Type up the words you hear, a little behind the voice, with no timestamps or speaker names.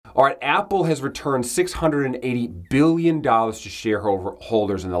All right, Apple has returned $680 billion to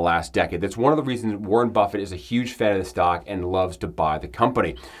shareholders in the last decade. That's one of the reasons Warren Buffett is a huge fan of the stock and loves to buy the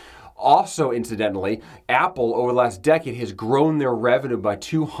company. Also, incidentally, Apple over the last decade has grown their revenue by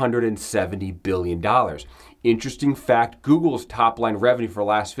 $270 billion. Interesting fact, Google's top line revenue for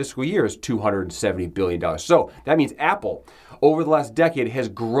last fiscal year is $270 billion. So that means Apple over the last decade has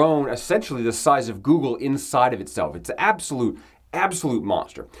grown essentially the size of Google inside of itself. It's an absolute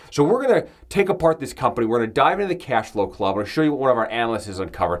monster. So we're going to take apart this company. We're going to dive into the cash flow club. I'm going to show you what one of our analysts has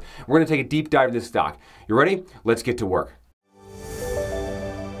uncovered. We're going to take a deep dive into this stock. You ready? Let's get to work.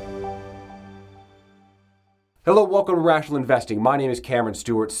 Hello, welcome to Rational Investing. My name is Cameron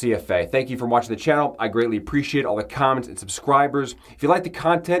Stewart, CFA. Thank you for watching the channel. I greatly appreciate all the comments and subscribers. If you like the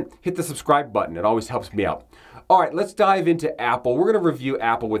content, hit the subscribe button. It always helps me out. All right, let's dive into Apple. We're going to review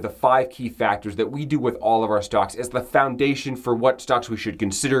Apple with the 5 key factors that we do with all of our stocks as the foundation for what stocks we should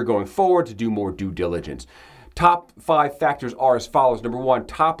consider going forward to do more due diligence. Top 5 factors are as follows. Number 1,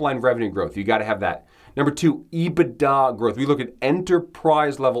 top line revenue growth. You got to have that. Number 2, EBITDA growth. We look at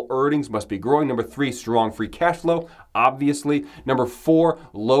enterprise level earnings must be growing. Number 3, strong free cash flow, obviously. Number 4,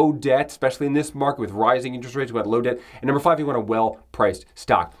 low debt, especially in this market with rising interest rates, we want low debt. And number 5, you want a well-priced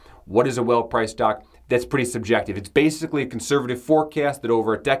stock. What is a well-priced stock? That's pretty subjective. It's basically a conservative forecast that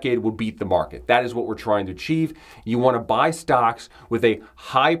over a decade will beat the market. That is what we're trying to achieve. You want to buy stocks with a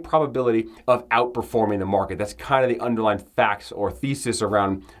high probability of outperforming the market. That's kind of the underlying facts or thesis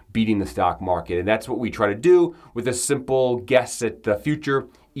around beating the stock market. And that's what we try to do with a simple guess at the future,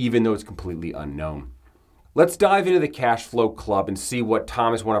 even though it's completely unknown. Let's dive into the cash flow club and see what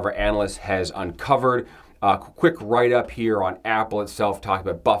Thomas, one of our analysts, has uncovered. Quick write-up here on Apple itself, talking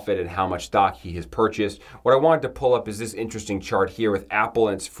about Buffett and how much stock he has purchased. What I wanted to pull up is this interesting chart here with Apple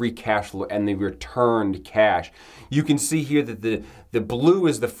and its free cash flow and the returned cash. You can see here that the blue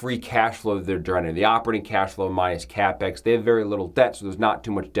is the free cash flow that they're generating, the operating cash flow minus CapEx. They have very little debt, so there's not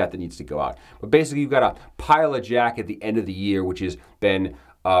too much debt that needs to go out. But basically, you've got a pile of jack at the end of the year, which has been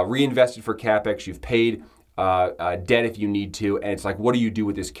reinvested for CapEx. You've paid debt if you need to, and it's like, what do you do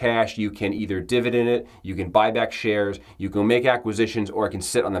with this cash? You can either dividend it, you can buy back shares, you can make acquisitions, or it can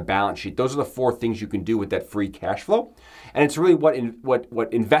sit on the balance sheet. Those are the 4 things you can do with that free cash flow, and it's really what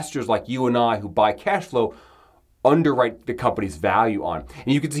investors like you and I who buy cash flow underwrite the company's value on.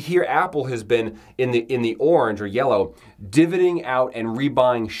 And you can see here, Apple has been in the orange or yellow, dividending out and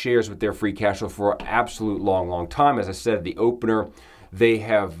rebuying shares with their free cash flow for an absolute long time. As I said at the opener, they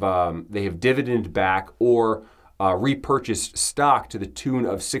have dividended back or repurchased stock to the tune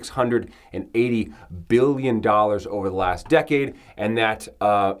of $680 billion over the last decade, and that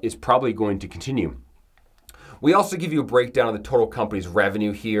is probably going to continue. We also give you a breakdown of the total company's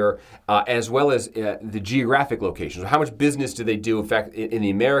revenue here, as well as the geographic locations. How much business do they do? In fact, in the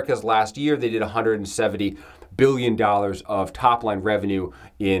Americas last year, they did $170 billion of top-line revenue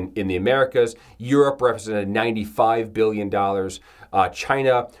in the Americas. Europe represented $95 billion.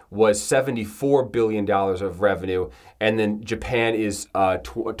 China was $74 billion of revenue, and then Japan is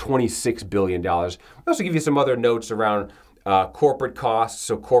 $26 billion. We also give you some other notes around corporate costs.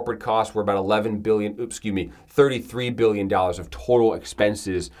 So corporate costs were about $33 billion of total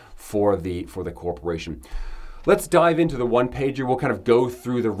expenses for the corporation. Let's dive into the one-pager. We'll kind of go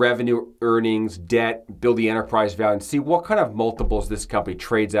through the revenue, earnings, debt, build the enterprise value, and see what kind of multiples this company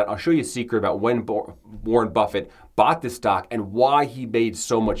trades at. I'll show you a secret about when Warren Buffett bought this stock and why he made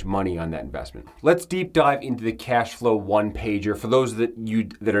so much money on that investment. Let's deep dive into the cash flow one-pager. For those that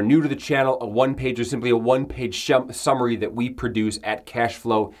are new to the channel, a one-pager is simply a one-page summary that we produce at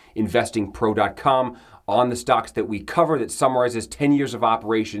cashflowinvestingpro.com on the stocks that we cover that summarizes 10 years of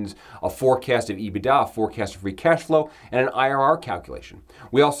operations, a forecast of EBITDA, a forecast of free cash flow, and an IRR calculation.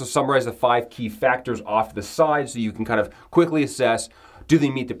 We also summarize the 5 key factors off to the side so you can kind of quickly assess, do they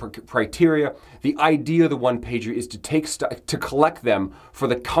meet the criteria? The idea of the one-pager is to collect them for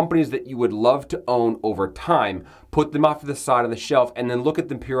the companies that you would love to own over time, put them off to the side on the shelf, and then look at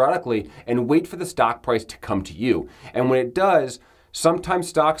them periodically and wait for the stock price to come to you. And when it does, sometimes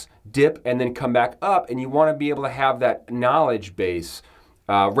stocks dip and then come back up, and you want to be able to have that knowledge base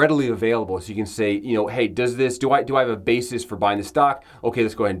readily available, so you can say, hey, do I have a basis for buying the stock? Okay,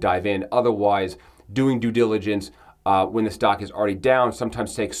 let's go ahead and dive in. Otherwise, doing due diligence when the stock is already down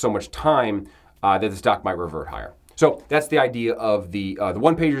sometimes takes so much time that the stock might revert higher. So that's the idea of the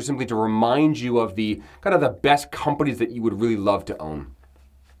one pager, simply to remind you of the kind of the best companies that you would really love to own.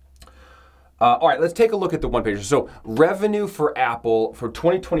 All right, let's take a look at the one pager. So revenue for Apple for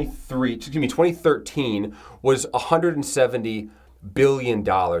 2013 was $170 billion,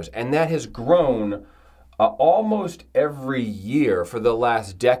 and that has grown almost every year for the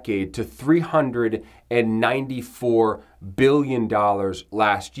last decade to $394 billion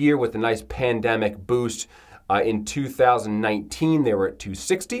last year with a nice pandemic boost. In 2019, they were at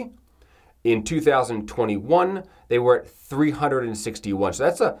 260. In 2021, they were at 361.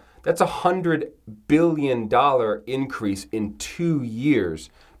 So that's a $100 billion increase in 2 years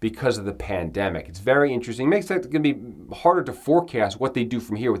because of the pandemic. It's very interesting. It makes it going to be harder to forecast what they do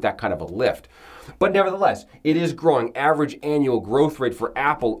from here with that kind of a lift. But nevertheless, it is growing. Average annual growth rate for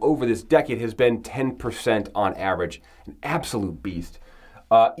Apple over this decade has been 10% on average. An absolute beast.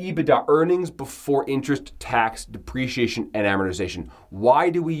 EBITDA, earnings before interest, tax, depreciation, and amortization. Why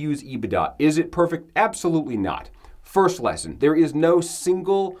do we use EBITDA? Is it perfect? Absolutely not. First lesson, there is no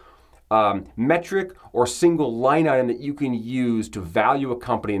single metric or single line item that you can use to value a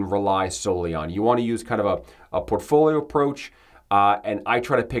company and rely solely on. You want to use kind of a portfolio approach, and I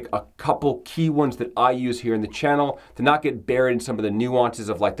try to pick a couple key ones that I use here in the channel to not get buried in some of the nuances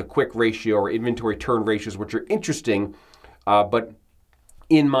of like the quick ratio or inventory turn ratios, which are interesting, but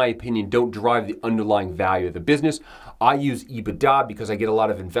in my opinion, don't drive the underlying value of the business. I use EBITDA because I get a lot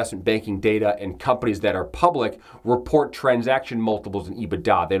of investment banking data, and companies that are public report transaction multiples in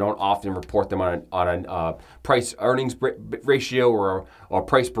EBITDA. They don't often report them on a price earnings ratio or a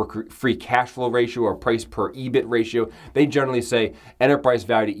price per free cash flow ratio or price per EBIT ratio. They generally say enterprise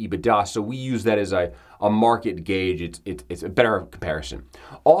value to EBITDA. So we use that as a market gauge. It's a better comparison.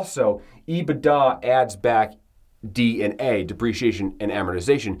 Also, EBITDA adds back D&A, depreciation and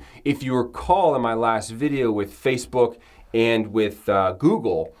amortization. If you recall in my last video with Facebook and with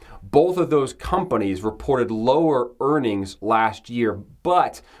Google, both of those companies reported lower earnings last year,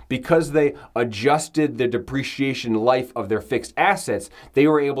 but because they adjusted the depreciation life of their fixed assets, they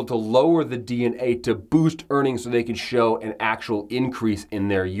were able to lower the D&A to boost earnings so they could show an actual increase in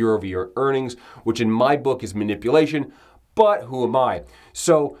their year-over-year earnings, which in my book is manipulation, but who am I?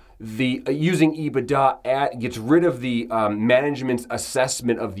 So the using EBITDA gets rid of the management's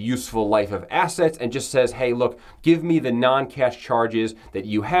assessment of the useful life of assets and just says, hey, look, give me the non-cash charges that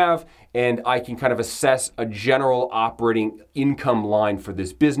you have, and I can kind of assess a general operating income line for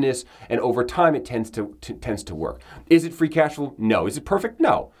this business, and over time it tends to work. Is it free cash flow? No. Is it perfect?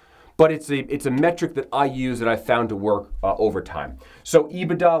 No. But it's a metric that I use that I found to work over time. So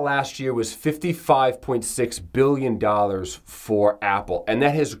EBITDA last year was $55.6 billion for Apple, and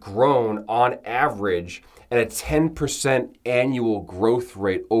that has grown on average at a 10% annual growth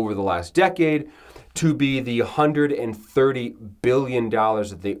rate over the last decade to be the $130 billion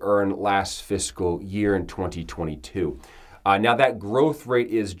that they earned last fiscal year in 2022. Now that growth rate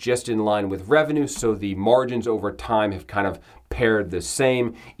is just in line with revenue, so the margins over time have kind of paired the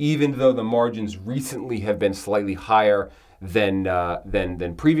same, even though the margins recently have been slightly higher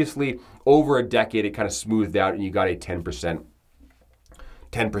than previously. Over a decade, it kind of smoothed out, and you got a 10%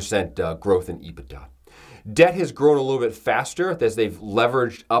 growth in EBITDA. Debt has grown a little bit faster as they've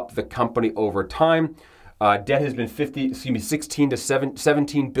leveraged up the company over time. Debt has been $16 to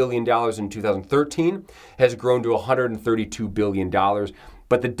 $17 billion in 2013, has grown to $132 billion.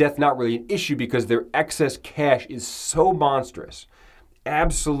 But the debt's not really an issue because their excess cash is so monstrous,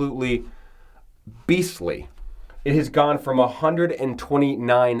 absolutely beastly. It has gone from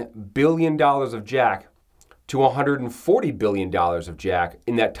 $129 billion of Jack to $140 billion of Jack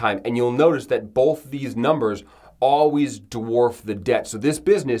in that time. And you'll notice that both these numbers always dwarf the debt. So this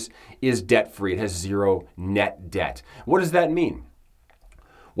business is debt-free. It has zero net debt. What does that mean?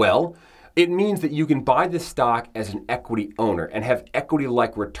 Well, it means that you can buy the stock as an equity owner and have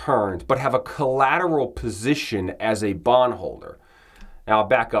equity-like returns, but have a collateral position as a bondholder. Now, I'll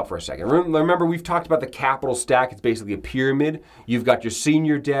back up for a second. Remember, we've talked about the capital stack. It's basically a pyramid. You've got your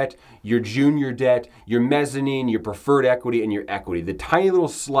senior debt, your junior debt, your mezzanine, your preferred equity, and your equity. The tiny little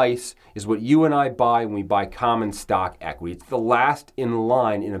slice is what you and I buy when we buy common stock equity. It's the last in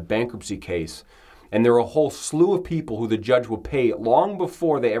line in a bankruptcy case. And there are a whole slew of people who the judge will pay long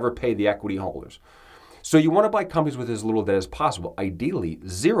before they ever pay the equity holders. So you want to buy companies with as little debt as possible, ideally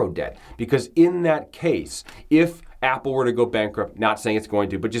zero debt, because in that case, if Apple were to go bankrupt, not saying it's going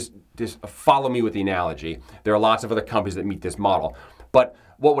to, but just follow me with the analogy. There are lots of other companies that meet this model. But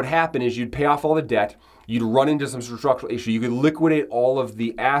what would happen is you'd pay off all the debt, you'd run into some structural issue, you could liquidate all of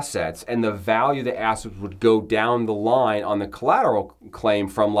the assets, and the value of the assets would go down the line on the collateral claim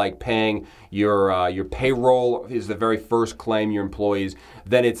from like paying your payroll is the very first claim, your employees,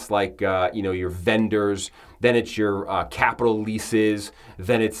 then it's like your vendors, then it's your capital leases,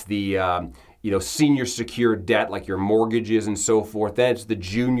 then it's the senior secured debt like your mortgages and so forth. Then it's the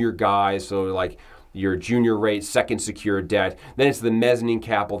junior guys, so like your junior rate, second secured debt, then it's the mezzanine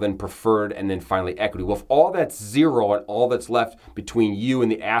capital, then preferred, and then finally equity. Well, if all that's zero and all that's left between you and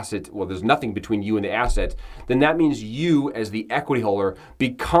the asset, well, there's nothing between you and the assets, then that means you as the equity holder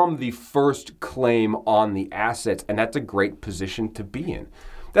become the first claim on the assets, and that's a great position to be in.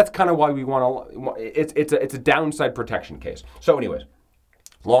 That's kind of why we want to, it's a downside protection case. So anyways,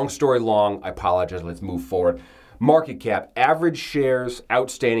 long story long, I apologize, let's move forward. Market cap, average shares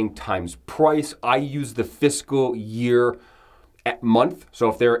outstanding times price. I use the fiscal year month. So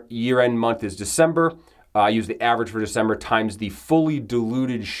if their year-end month is December, I use the average for December times the fully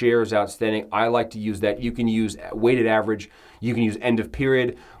diluted shares outstanding. I like to use that. You can use weighted average. You can use end of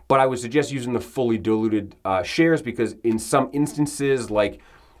period. But I would suggest using the fully diluted shares because in some instances like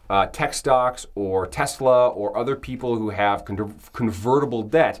tech stocks or Tesla or other people who have convertible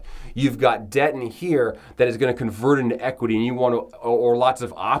debt, you've got debt in here that is going to convert into equity, and you want to, or lots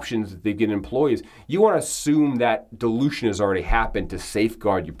of options that they get employees. You want to assume that dilution has already happened to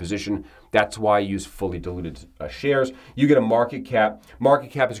safeguard your position. That's why I use fully diluted shares. You get a market cap.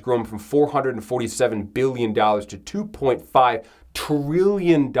 Market cap has grown from $447 billion to $2.5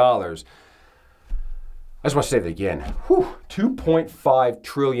 trillion. I just want to say that again. $2.5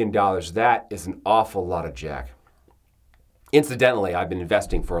 trillion. That is an awful lot of jack. Incidentally, I've been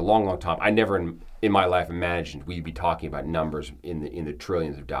investing for a long, long time. I never in my life imagined we'd be talking about numbers in the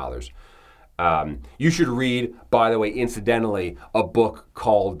trillions of dollars. You should read, by the way, incidentally, a book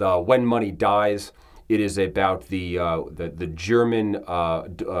called When Money Dies. It is about the German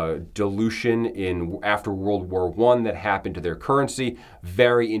dilution after World War I that happened to their currency.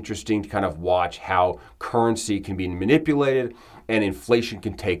 Very interesting to kind of watch how currency can be manipulated and inflation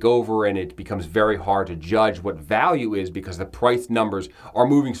can take over, and it becomes very hard to judge what value is because the price numbers are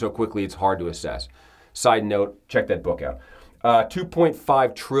moving so quickly it's hard to assess. Side note, check that book out.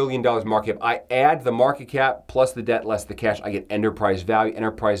 $2.5 trillion market cap. I add the market cap plus the debt less the cash. I get enterprise value.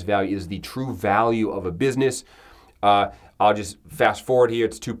 Enterprise value is the true value of a business. I'll just fast forward here.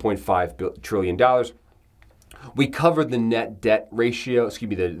 It's $2.5 trillion. We covered the net debt ratio.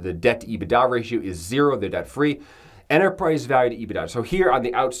 The debt to EBITDA ratio is 0. They're debt free. Enterprise value to EBITDA. So here on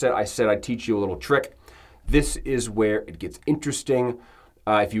the outset, I said I'd teach you a little trick. This is where it gets interesting.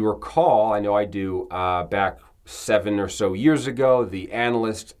 If you recall, I know I do, back 7 or so years ago, the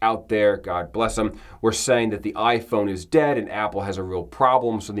analysts out there, God bless them, were saying that the iPhone is dead and Apple has a real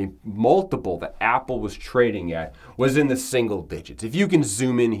problem. So the multiple that Apple was trading at was in the single digits. If you can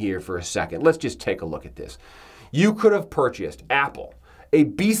zoom in here for a second, let's just take a look at this. You could have purchased Apple, a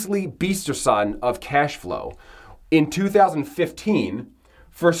beastly beasterson of cash flow, in 2015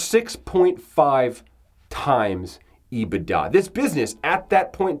 for 6.5 times EBITDA. This business at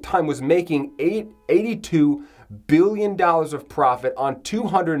that point in time was making $82 billion of profit on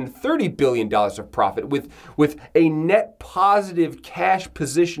 $230 billion of profit with a net positive cash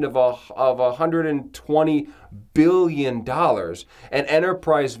position of $120 billion, an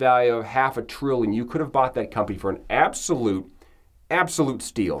enterprise value of $500 billion. You could have bought that company for an absolute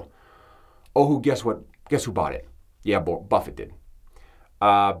steal. Oh, guess what? Guess who bought it? Yeah, Buffett did.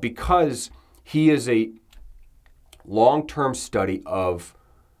 Because he is a long-term study of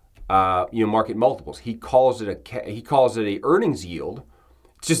market multiples. He calls it a earnings yield.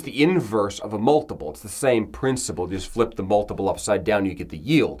 It's just the inverse of a multiple. It's the same principle. Just flip the multiple upside down, you get the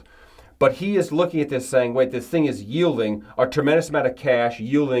yield. But he is looking at this saying, wait, this thing is yielding a tremendous amount of cash,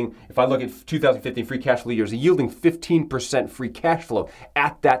 yielding, if I look at 2015 free cash flow years, yielding 15% free cash flow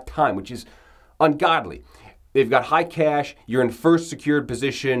at that time, which is ungodly. They've got high cash, you're in first secured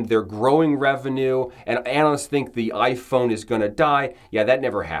position, they're growing revenue, and analysts think the iPhone is going to die. Yeah, that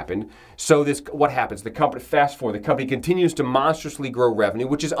never happened. So what happens? The company, fast forward, the company continues to monstrously grow revenue,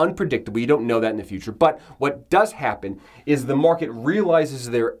 which is unpredictable. You don't know that in the future. But what does happen is the market realizes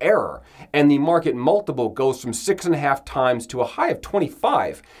their error, and the market multiple goes from 6.5 times to a high of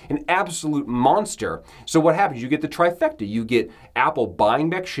 25, an absolute monster. So what happens? You get the trifecta. You get Apple buying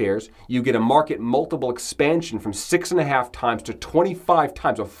back shares, you get a market multiple expansion from 6.5 times to 25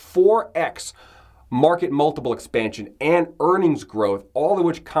 times, a 4x market multiple expansion and earnings growth, all of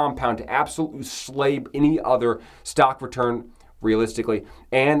which compound to absolutely slay any other stock return realistically,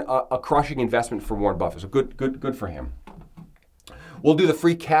 and a crushing investment for Warren Buffett. So good for him. We'll do the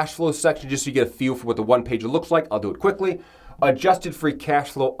free cash flow section just so you get a feel for what the one page looks like. I'll do it quickly. Adjusted free cash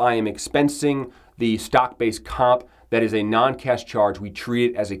flow, I am expensing the stock-based comp. That is a non-cash charge. We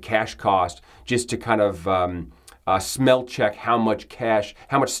treat it as a cash cost just to kind of smell check how much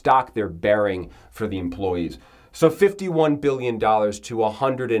stock they're bearing for the employees. So $51 billion to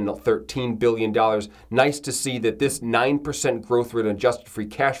 $113 billion. Nice to see that this 9% growth rate on adjusted free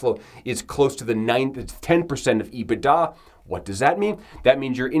cash flow is close to the 10% of EBITDA. What does that mean? That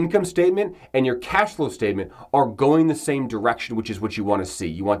means your income statement and your cash flow statement are going the same direction, which is what you want to see.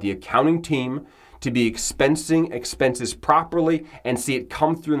 You want the accounting team to be expensing expenses properly and see it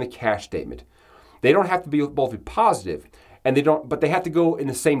come through in the cash statement. They don't have to be both be positive, but they have to go in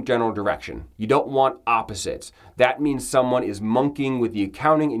the same general direction. You don't want opposites. That means someone is monkeying with the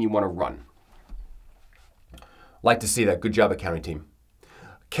accounting and you want to run. Like to see that. Good job, accounting team.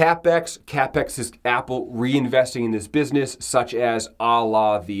 CapEx is Apple reinvesting in this business, such as a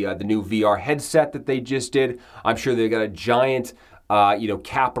la the new VR headset that they just did. I'm sure they've got a giant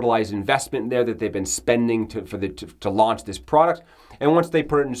capitalized investment there that they've been spending to launch this product. And once they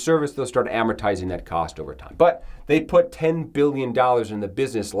put it in service, they'll start amortizing that cost over time. But they put $10 billion in the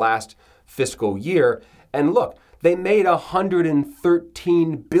business last fiscal year. And look, they made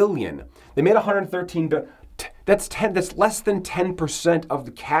 $113 billion. They made $113 billion. That's less than 10% of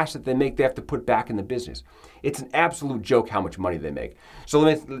the cash that they make they have to put back in the business. It's an absolute joke how much money they make.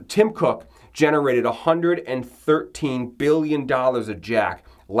 So Tim Cook generated $113 billion of jack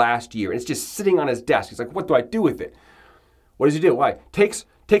last year. And it's just sitting on his desk. He's like, what do I do with it? What does he do? Why? Takes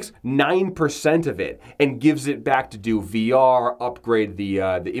 9% of it and gives it back to do VR, upgrade the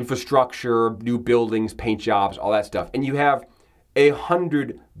infrastructure, new buildings, paint jobs, all that stuff. And you have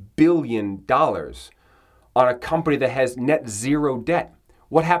 $100 billion on a company that has net zero debt.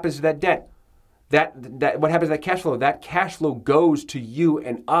 What happens to that debt? What happens to that cash flow? That cash flow goes to you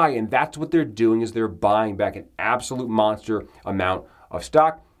and I, and that's what they're doing is they're buying back an absolute monster amount of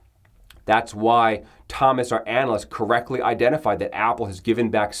stock. That's why Thomas, our analyst, correctly identified that Apple has given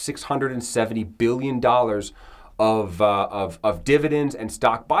back $670 billion of dividends and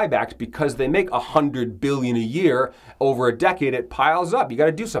stock buybacks because they make $100 billion a year over a decade. It piles up. You got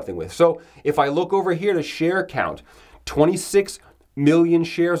to do something with. So if I look over here to share count, 26 million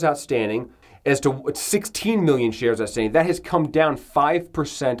shares outstanding as to 16 million shares outstanding. That has come down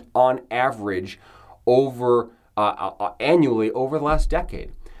 5% on average over annually over the last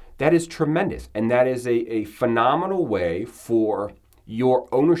decade. That is tremendous, and that is a phenomenal way for your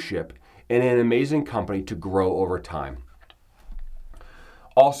ownership in an amazing company to grow over time.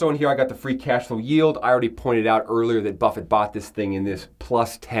 Also in here, I got the free cash flow yield. I already pointed out earlier that Buffett bought this thing in this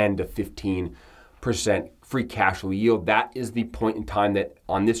plus 10 to 15% free cash flow yield. That is the point in time that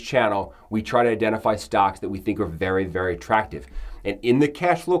on this channel, we try to identify stocks that we think are very, very attractive. And in the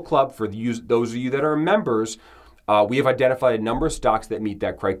cash flow club, for those of you that are members, we have identified a number of stocks that meet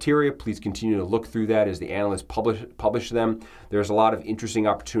that criteria. Please continue to look through that as the analysts publish them. There's a lot of interesting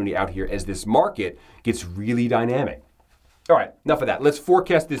opportunity out here as this market gets really dynamic. All right, enough of that. Let's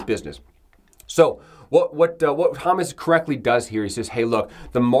forecast this business. So what Thomas correctly does here, he says, hey, look,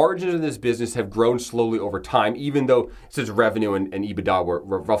 the margins of this business have grown slowly over time, even though it says revenue and EBITDA were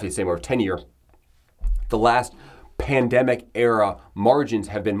roughly the same over 10 years. The last pandemic era margins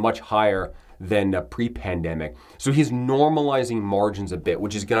have been much higher than pre-pandemic. So he's normalizing margins a bit,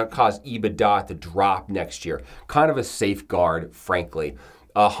 which is going to cause EBITDA to drop next year. Kind of a safeguard, frankly.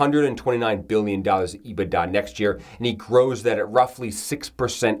 $129 billion EBITDA next year, and he grows that at roughly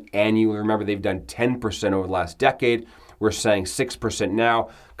 6% annually. Remember, they've done 10% over the last decade. We're saying 6% now,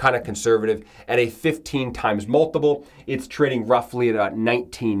 kind of conservative. At a 15 times multiple, it's trading roughly at about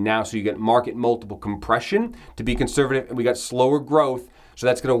 19 now, so you get market multiple compression to be conservative, and we got slower growth. So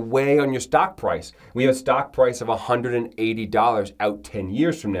that's going to weigh on your stock price. We have a stock price of $180 out 10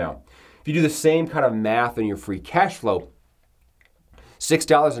 years from now. If you do the same kind of math on your free cash flow,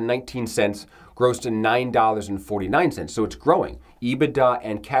 $6.19 grows to $9.49. So it's growing. EBITDA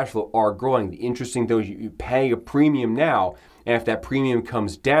and cash flow are growing. The interesting thing is you pay a premium now, and if that premium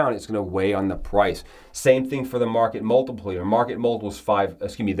comes down, it's going to weigh on the price. Same thing for the market multiple here. Market multiple is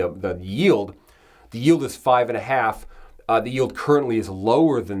the yield. The yield is 5.5. The yield currently is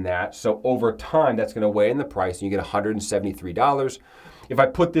lower than that. So over time, that's going to weigh in the price, and you get $173. If I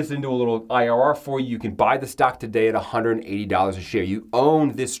put this into a little IRR for you, you can buy the stock today at $180 a share. You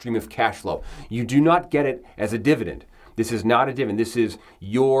own this stream of cash flow. You do not get it as a dividend. This is not a dividend. This is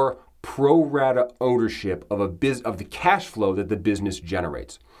your pro rata ownership of the cash flow that the business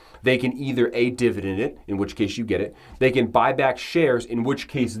generates. They can either dividend it, in which case you get it. They can buy back shares, in which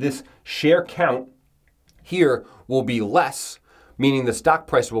case this share count here will be less, meaning the stock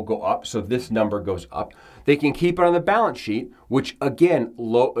price will go up, so this number goes up. They can keep it on the balance sheet, which again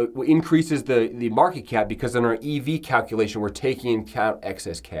increases the market cap because in our EV calculation, we're taking into account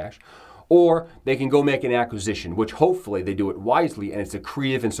excess cash. or they can go make an acquisition, which hopefully they do it wisely and it's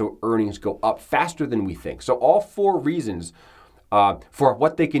accretive, and so earnings go up faster than we think. So all four reasons for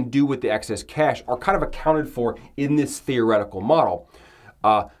what they can do with the excess cash are kind of accounted for in this theoretical model.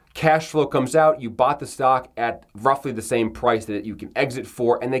 Cash flow comes out, you bought the stock at roughly the same price that you can exit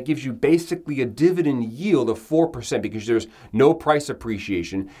for, and that gives you basically a dividend yield of 4% because there's no price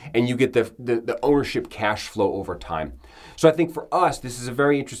appreciation and you get the ownership cash flow over time. So I think for us, this is a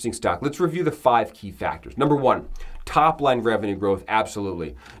very interesting stock. Let's review the 5 key factors. Number 1, top line revenue growth,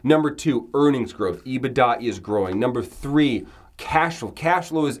 absolutely. Number 2, earnings growth. EBITDA is growing. Number 3, cash flow. Cash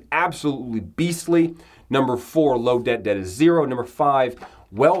flow is absolutely beastly. Number 4, low debt. Debt is 0. Number 5,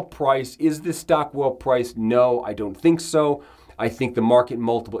 well-priced. Is this stock well-priced? No, I don't think so. I think the market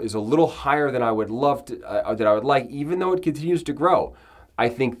multiple is a little higher than I would love to, that I would like, even though it continues to grow. I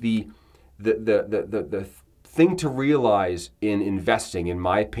think the thing to realize in investing, in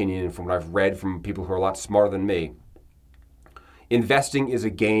my opinion, and from what I've read from people who are a lot smarter than me, investing is a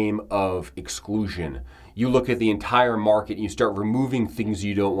game of exclusion. You look at the entire market and you start removing things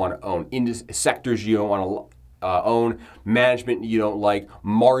you don't want to own, into sectors you don't want to own, management you don't like,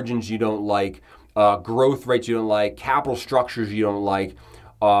 margins you don't like, growth rates you don't like, capital structures you don't like,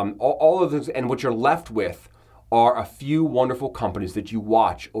 all of those, and what you're left with are a few wonderful companies that you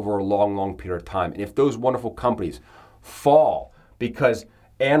watch over a long, long period of time. And if those wonderful companies fall because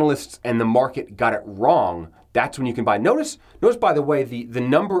analysts and the market got it wrong, that's when you can buy. Notice by the way, the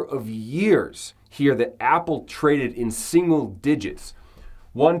number of years here that Apple traded in single digits.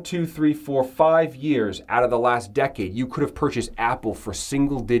 1, 2, 3, 4, 5 years out of the last decade, you could have purchased Apple for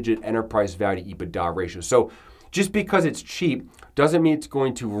single-digit enterprise value EBITDA ratio. So just because it's cheap doesn't mean it's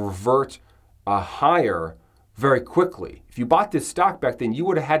going to revert higher very quickly. If you bought this stock back then, you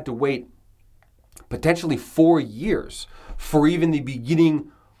would have had to wait potentially 4 years for even the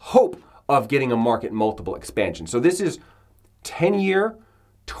beginning hope of getting a market multiple expansion. So this is 10-year,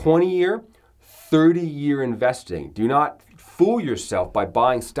 20-year, 30-year investing. Do not fool yourself by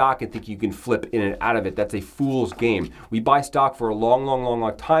buying stock and think you can flip in and out of it. That's a fool's game. We buy stock for a long, long, long,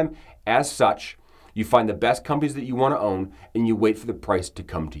 long time. As such, you find the best companies that you want to own and you wait for the price to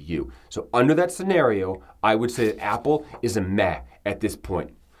come to you. So under that scenario, I would say that Apple is a meh at this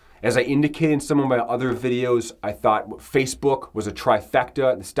point. As I indicated in some of my other videos, I thought Facebook was a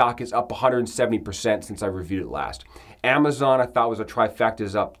trifecta. The stock is up 170% since I reviewed it last. Amazon, I thought was a trifecta,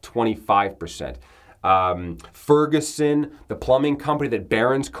 is up 25%. Ferguson, the plumbing company that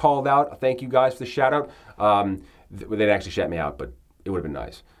Barron's called out. Thank you guys for the shout out. They didn't actually shout me out, but it would have been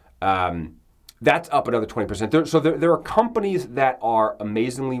nice. That's up another 20%. So there are companies that are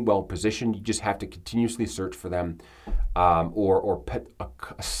amazingly well positioned. You just have to continuously search for them, or put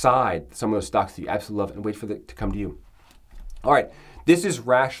aside some of those stocks that you absolutely love and wait for it to come to you. All right. This is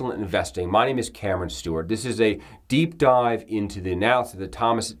Rational Investing. My name is Cameron Stewart. This is a deep dive into the analysis that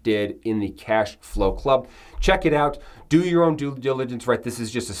Thomas did in the Cash Flow Club. Check it out. Do your own due diligence, right? This is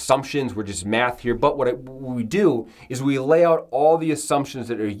just assumptions. We're just math here. But what we do is we lay out all the assumptions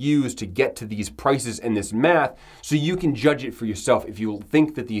that are used to get to these prices and this math so you can judge it for yourself. If you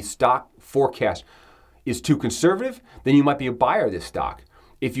think that the stock forecast is too conservative, then you might be a buyer of this stock.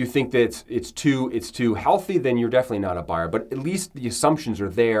 If you think that it's too healthy, then you're definitely not a buyer. But at least the assumptions are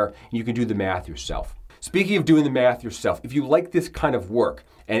there, and you can do the math yourself. Speaking of doing the math yourself, if you like this kind of work,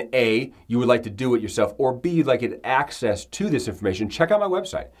 and A, you would like to do it yourself, or B, you'd like access to this information, check out my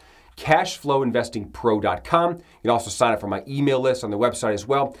website, cashflowinvestingpro.com. You can also sign up for my email list on the website as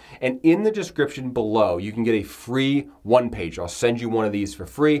well. And in the description below, you can get a free one-page. I'll send you one of these for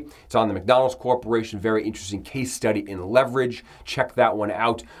free. It's on the McDonald's Corporation, very interesting case study in leverage. Check that one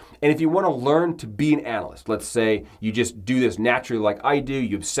out. And if you want to learn to be an analyst, let's say you just do this naturally like I do,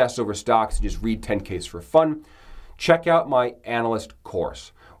 you obsess over stocks and just read 10Ks for fun, check out my analyst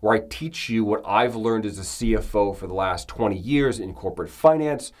course, where I teach you what I've learned as a CFO for the last 20 years in corporate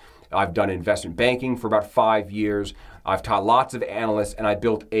finance. I've done investment banking for about 5 years. I've taught lots of analysts, and I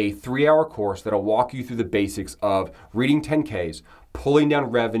built a 3-hour course that'll walk you through the basics of reading 10Ks, pulling down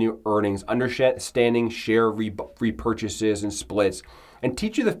revenue, earnings, understanding share repurchases and splits, and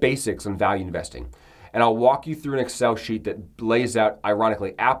teach you the basics on value investing. And I'll walk you through an Excel sheet that lays out,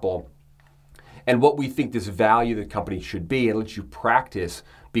 ironically, Apple and what we think this value of the company should be, and lets you practice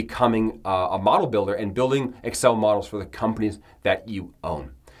becoming a model builder and building Excel models for the companies that you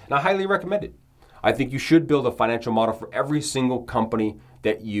own. And I highly recommend it. I think you should build a financial model for every single company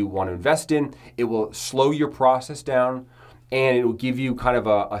that you want to invest in. It will slow your process down, and it will give you kind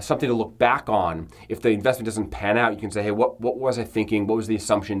of something to look back on. If the investment doesn't pan out, you can say, hey, what was I thinking? What was the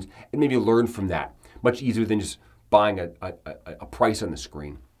assumptions? And maybe learn from that. Much easier than just buying a price on the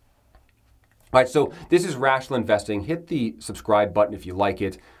screen. All right, so this is Rational Investing. Hit the subscribe button if you like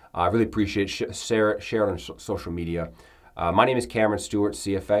it. I really appreciate it. Share it on social media. My name is Cameron Stewart,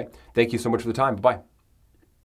 CFA. Thank you so much for the time. Bye-bye.